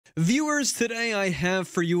Viewers, today I have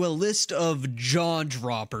for you a list of jaw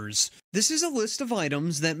droppers. This is a list of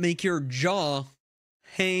items that make your jaw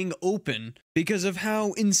hang open because of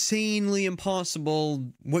how insanely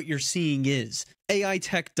impossible what you're seeing is. AI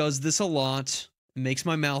tech does this a lot. It makes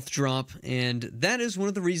my mouth drop, and that is one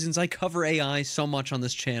of the reasons I cover AI so much on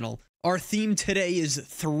this channel. Our theme today is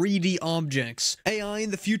 3D objects. AI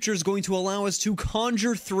in the future is going to allow us to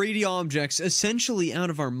conjure 3D objects essentially out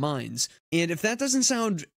of our minds. And if that doesn't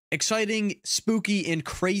sound exciting, spooky, and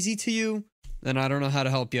crazy to you, then I don't know how to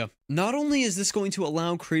help you. Not only is this going to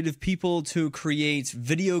allow creative people to create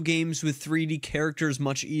video games with 3D characters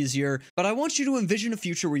much easier, but I want you to envision a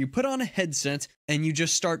future where you put on a headset and you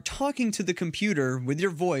just start talking to the computer with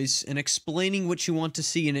your voice and explaining what you want to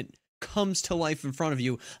see, and it comes to life in front of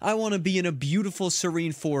you. I want to be in a beautiful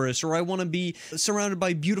serene forest, or I want to be surrounded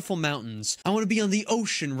by beautiful mountains. I want to be on the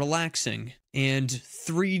ocean relaxing, and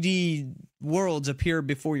 3D worlds appear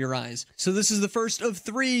before your eyes. So this is the first of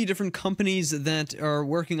 3 different companies that are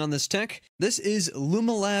working on this tech. This is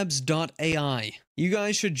LumaLabs.ai. You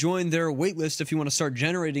guys should join their waitlist if you want to start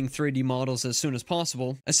generating 3D models as soon as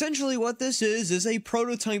possible. Essentially what this is a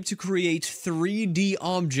prototype to create 3D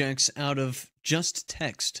objects out of just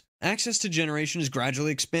text. Access to generation is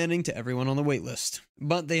gradually expanding to everyone on the waitlist.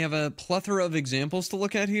 But they have a plethora of examples to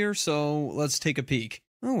look at here, so let's take a peek.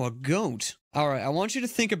 Oh, a goat. Alright, I want you to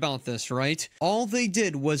think about this, right? All they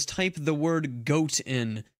did was type the word goat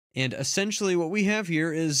in, and essentially what we have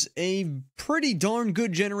here is a pretty darn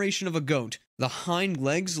good generation of a goat. The hind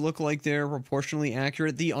legs look like they're proportionally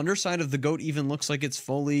accurate. The underside of the goat even looks like it's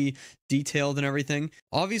fully detailed and everything.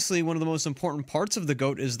 Obviously, one of the most important parts of the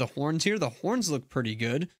goat is the horns here. The horns look pretty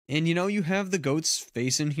good. And you know, you have the goat's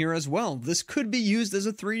face in here as well. This could be used as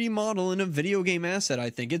a 3D model in a video game asset,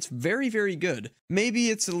 I think. It's very, very good.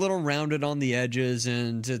 Maybe it's a little rounded on the edges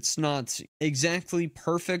and it's not exactly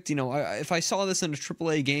perfect. You know, if I saw this in a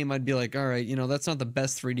AAA game, I'd be like, all right, you know, that's not the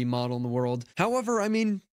best 3D model in the world. However, I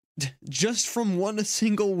mean, just from one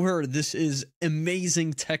single word, this is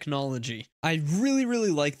amazing technology. I really, really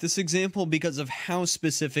like this example because of how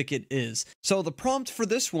specific it is. So the prompt for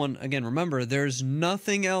this one, again, remember, there's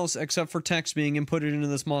nothing else except for text being inputted into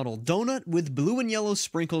this model. Donut with blue and yellow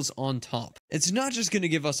sprinkles on top. It's not just going to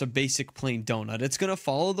give us a basic plain donut. It's going to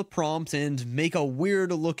follow the prompt and make a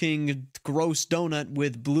weird looking, gross donut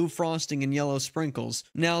with blue frosting and yellow sprinkles.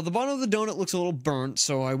 Now, the bottom of the donut looks a little burnt,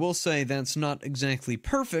 so I will say that's not exactly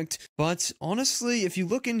perfect, but honestly, if you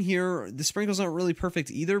look in here, the sprinkles aren't really perfect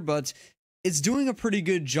either, but it's doing a pretty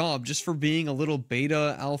good job just for being a little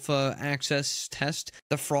beta alpha access test.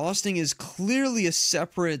 The frosting is clearly a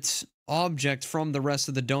separate object from the rest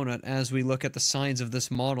of the donut as we look at the sides of this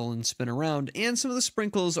model and spin around, and some of the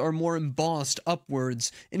sprinkles are more embossed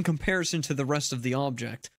upwards in comparison to the rest of the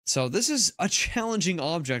object. So this is a challenging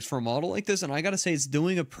object for a model like this, and I gotta say it's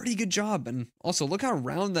doing a pretty good job. And also, look how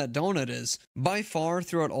round that donut is. By far,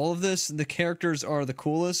 throughout all of this, the characters are the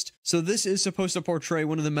coolest. So this is supposed to portray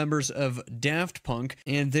one of the members of Daft Punk,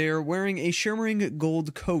 and they're wearing a shimmering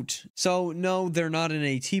gold coat. So no, they're not in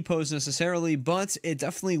a T-pose necessarily, but it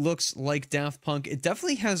definitely looks like Daft Punk. It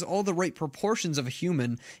definitely has all the right proportions of a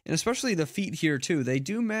human, and especially the feet here too. They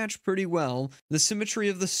do match pretty well. The symmetry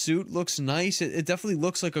of the suit looks nice. It definitely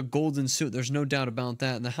looks like a golden suit, there's no doubt about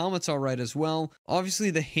that, and the helmet's alright as well. Obviously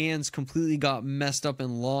the hands completely got messed up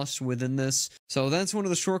and lost within this, so that's one of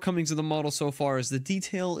the shortcomings of the model so far, is the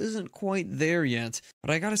detail isn't quite there yet.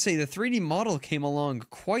 But I gotta say, the 3D model came along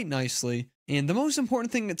quite nicely. And the most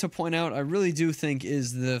important thing to point out, I really do think,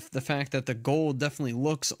 is the fact that the gold definitely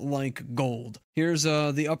looks like gold. Here's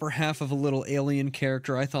the upper half of a little alien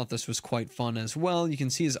character. I thought this was quite fun as well. You can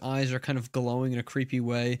see his eyes are kind of glowing in a creepy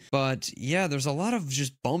way. But yeah, there's a lot of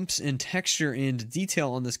just bumps and texture and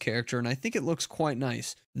detail on this character, and I think it looks quite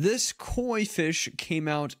nice. This koi fish came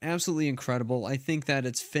out absolutely incredible. I think that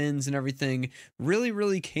its fins and everything really,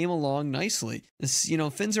 really came along nicely. This, you know,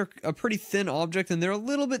 fins are a pretty thin object, and they're a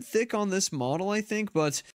little bit thick on this model, I think,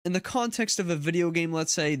 but in the context of a video game,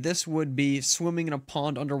 let's say, this would be swimming in a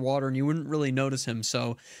pond underwater and you wouldn't really notice him.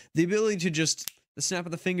 So the ability to just, the snap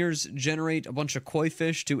of the fingers, generate a bunch of koi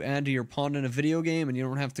fish to add to your pond in a video game, and you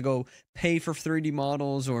don't have to go pay for 3D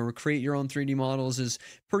models or create your own 3D models, is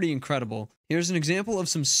pretty incredible. Here's an example of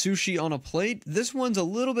some sushi on a plate. This one's a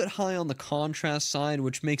little bit high on the contrast side,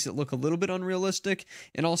 which makes it look a little bit unrealistic,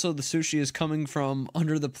 and also the sushi is coming from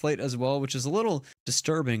under the plate as well, which is a little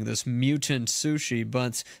disturbing, this mutant sushi,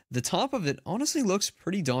 but the top of it honestly looks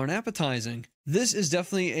pretty darn appetizing. This is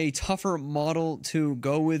definitely a tougher model to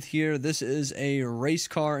go with here. This is a race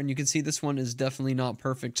car, and you can see this one is definitely not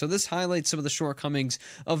perfect. So this highlights some of the shortcomings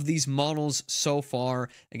of these models so far.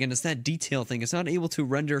 Again, it's that detail thing. It's not able to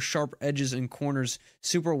render sharp edges and corners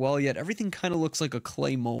super well yet. Everything kind of looks like a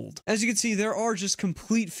clay mold. As you can see, there are just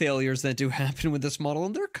complete failures that do happen with this model,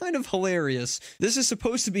 and they're kind of hilarious. This is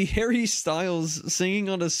supposed to be Harry Styles singing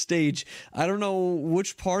on a stage. I don't know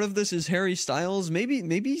which part of this is Harry Styles.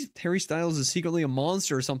 Maybe Harry Styles is secretly a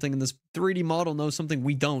monster or something, and this 3D model knows something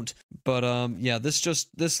we don't. But yeah,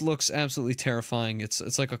 this looks absolutely terrifying.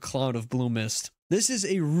 It's like a cloud of blue mist. This is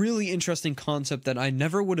a really interesting concept that I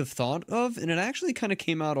never would have thought of, and it actually kind of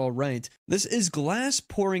came out all right. This is glass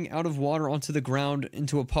pouring out of water onto the ground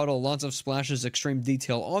into a puddle, lots of splashes, extreme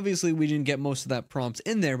detail. Obviously, we didn't get most of that prompt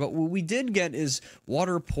in there, but what we did get is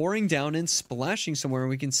water pouring down and splashing somewhere, and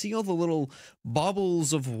we can see all the little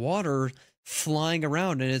bubbles of water flying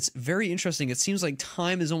around, and it's very interesting. It seems like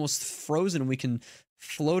time is almost frozen. We can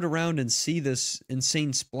float around and see this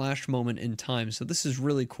insane splash moment in time. So this is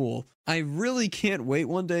really cool. I really can't wait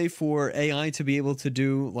one day for AI to be able to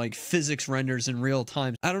do like physics renders in real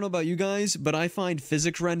time. I don't know about you guys, but I find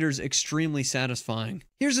physics renders extremely satisfying.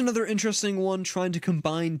 Here's another interesting one trying to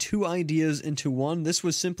combine two ideas into one. This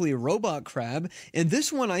was simply a robot crab, and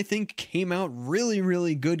this one I think came out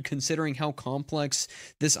really good considering how complex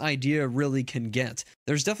this idea really can get.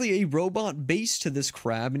 There's definitely a robot base to this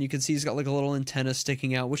crab, and you can see he's got like a little antenna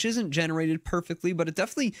sticking out, which isn't generated perfectly, but it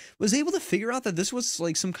definitely was able to figure out that this was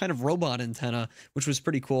like some kind of robot antenna, which was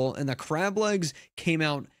pretty cool. And the crab legs came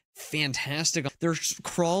out fantastic. They're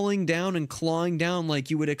crawling down and clawing down like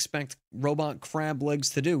you would expect robot crab legs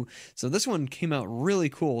to do. So this one came out really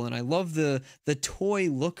cool, and I love the toy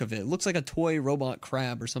look of it. It looks like a toy robot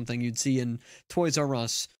crab or something you'd see in Toys R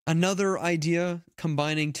Us. Another idea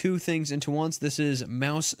combining two things into once. This is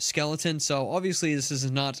mouse skeleton. So obviously this is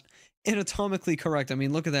not anatomically correct. I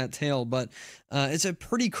mean, look at that tail, but it's a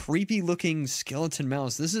pretty creepy looking skeleton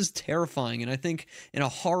mouse. This is terrifying, and I think in a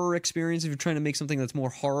horror experience, if you're trying to make something that's more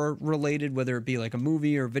horror related, whether it be like a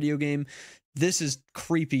movie or a video game, this is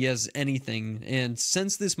creepy as anything. And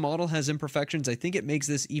since this model has imperfections, I think it makes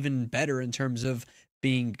this even better in terms of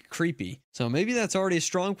being creepy. So maybe that's already a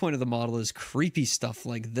strong point of the model, is creepy stuff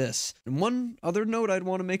like this. And one other note I'd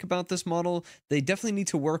want to make about this model, they definitely need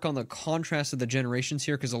to work on the contrast of the generations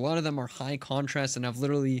here, because a lot of them are high contrast and have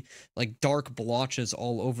literally like dark blotches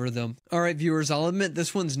all over them. All right, viewers, I'll admit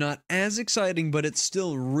this one's not as exciting, but it's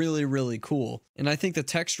still really cool. And I think the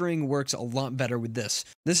texturing works a lot better with this.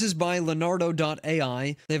 This is by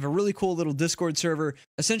Leonardo.ai. They have a really cool little Discord server.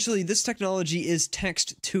 Essentially, this technology is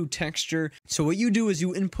text to texture. So what you do is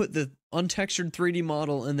you input the untextured 3D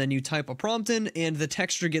model, and then you type a prompt in, and the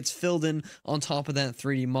texture gets filled in on top of that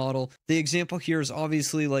 3D model. The example here is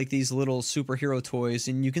obviously like these little superhero toys,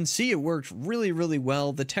 and you can see it worked really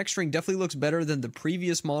well. The texturing definitely looks better than the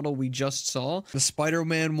previous model we just saw. The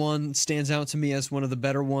Spider-Man one stands out to me as one of the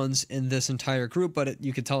better ones in this entire group, but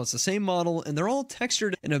you can tell it's the same model, and they're all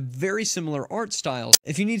textured in a very similar art style.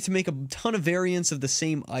 If you need to make a ton of variants of the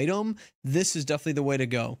same item, this is definitely the way to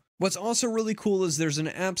go. What's also really cool is there's an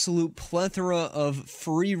absolute plethora of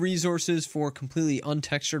free resources for completely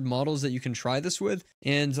untextured models that you can try this with,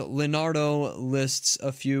 and Leonardo lists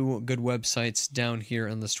a few good websites down here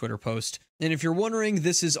in this Twitter post. And if you're wondering,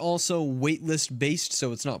 this is also waitlist based,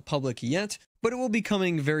 so it's not public yet, but it will be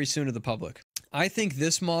coming very soon to the public. I think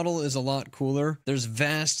this model is a lot cooler. There's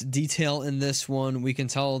vast detail in this one. We can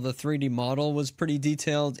tell the 3D model was pretty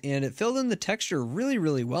detailed, and it filled in the texture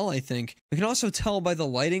really well, I think. We can also tell by the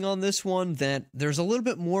lighting on this one that there's a little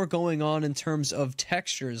bit more going on in terms of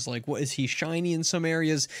textures. Like, what is he shiny in some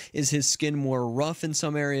areas? Is his skin more rough in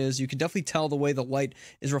some areas? You can definitely tell the way the light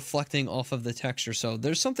is reflecting off of the texture. So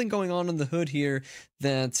there's something going on in the hood here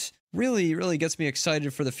that really gets me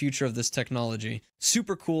excited for the future of this technology.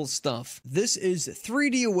 Super cool stuff. This is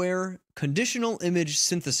 3D aware conditional image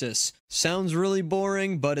synthesis. Sounds really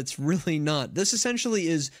boring, but it's really not. This essentially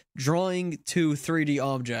is drawing to 3D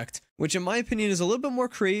object, which in my opinion is a little bit more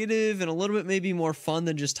creative and a little bit maybe more fun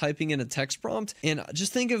than just typing in a text prompt. And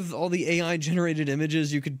just think of all the AI generated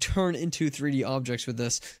images you could turn into 3D objects with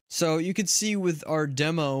this. So you could see with our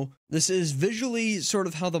demo, this is visually sort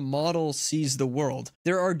of how the model sees the world.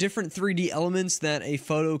 There are different 3D elements that a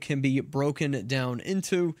photo can be broken down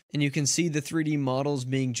into, and you can see the 3D models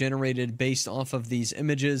being generated based off of these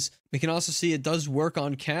images. We can also see it does work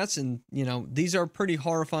on cats, and you know, these are pretty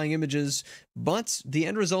horrifying images, but the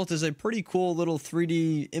end result is a pretty cool little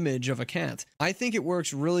 3D image of a cat. I think it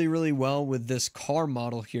works really well with this car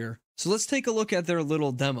model here. So let's take a look at their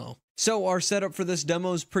little demo. So our setup for this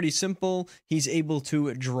demo is pretty simple. He's able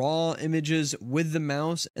to draw images with the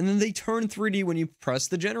mouse, and then they turn 3D when you press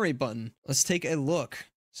the generate button. Let's take a look.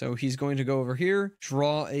 So he's going to go over here,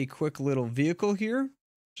 draw a quick little vehicle here,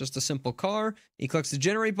 just a simple car. He clicks the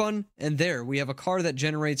generate button, and there we have a car that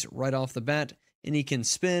generates right off the bat, and he can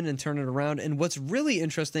spin and turn it around. And what's really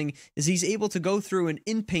interesting is he's able to go through and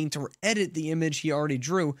in paint or edit the image he already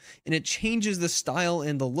drew, and it changes the style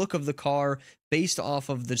and the look of the car based off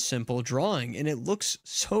of the simple drawing, and it looks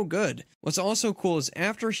so good. What's also cool is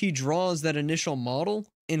after he draws that initial model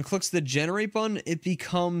and clicks the generate button, it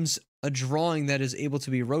becomes a drawing that is able to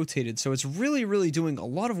be rotated. So it's really doing a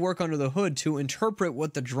lot of work under the hood to interpret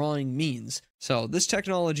what the drawing means. So this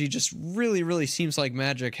technology just really seems like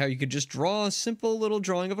magic, how you could just draw a simple little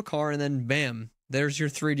drawing of a car and then bam, there's your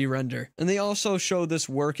 3D render. And they also show this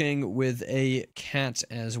working with a cat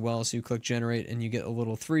as well. So you click generate and you get a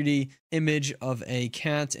little 3D image of a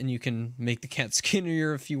cat, and you can make the cat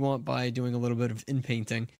skinnier if you want by doing a little bit of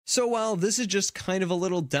in-painting. So while this is just kind of a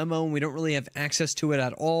little demo and we don't really have access to it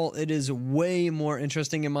at all, it is way more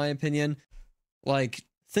interesting in my opinion. Like,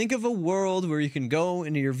 think of a world where you can go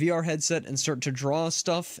into your VR headset and start to draw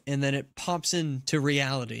stuff, and then it pops into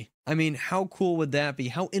reality. I mean, how cool would that be?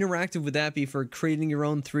 How interactive would that be for creating your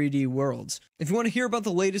own 3D worlds? If you want to hear about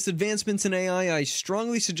the latest advancements in AI, I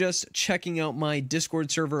strongly suggest checking out my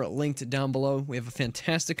Discord server linked down below. We have a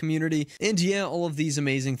fantastic community, and yeah, all of these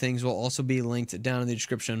amazing things will also be linked down in the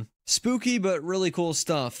description. Spooky, but really cool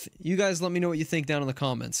stuff. You guys let me know what you think down in the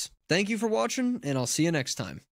comments. Thank you for watching, and I'll see you next time.